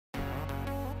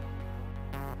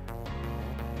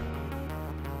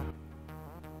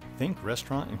Think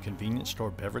restaurant and convenience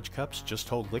store beverage cups just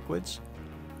hold liquids?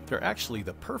 They're actually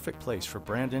the perfect place for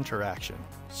brand interaction,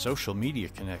 social media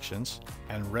connections,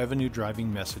 and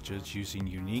revenue-driving messages using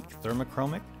unique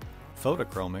thermochromic,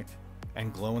 photochromic,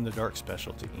 and glow-in-the-dark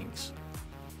specialty inks.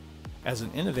 As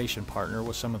an innovation partner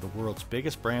with some of the world's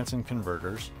biggest brands and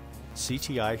converters,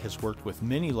 CTI has worked with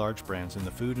many large brands in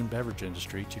the food and beverage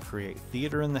industry to create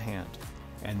theater in the hand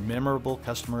and memorable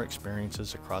customer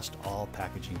experiences across all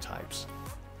packaging types.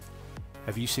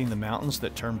 Have you seen the mountains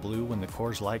that turn blue when the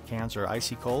Coors Light cans are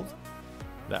icy cold?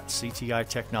 That's CTI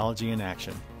technology in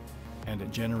action, and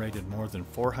it generated more than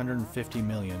 $450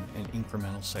 million in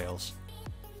incremental sales.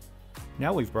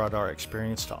 Now we've brought our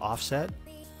experience to offset,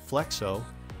 flexo,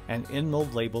 and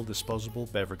in-mold label disposable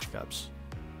beverage cups.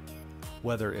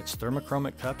 Whether it's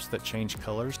thermochromic cups that change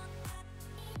colors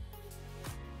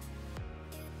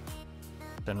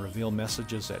and reveal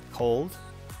messages at cold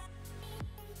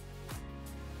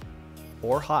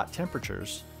or hot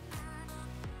temperatures,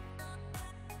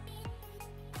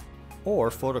 or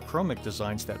photochromic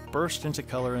designs that burst into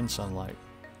color in sunlight,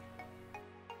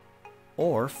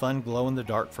 or fun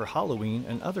glow-in-the-dark for Halloween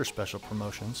and other special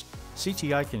promotions,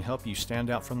 CTI can help you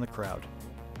stand out from the crowd.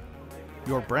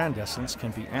 Your brand essence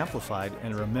can be amplified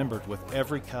and remembered with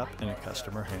every cup in a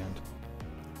customer hand.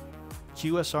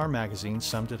 QSR Magazine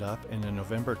summed it up in a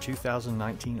November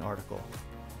 2019 article.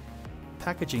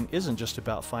 Packaging isn't just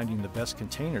about finding the best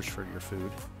containers for your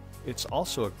food, it's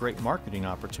also a great marketing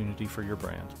opportunity for your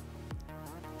brand.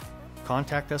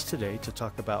 Contact us today to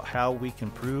talk about how we can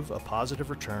prove a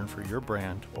positive return for your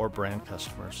brand or brand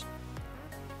customers.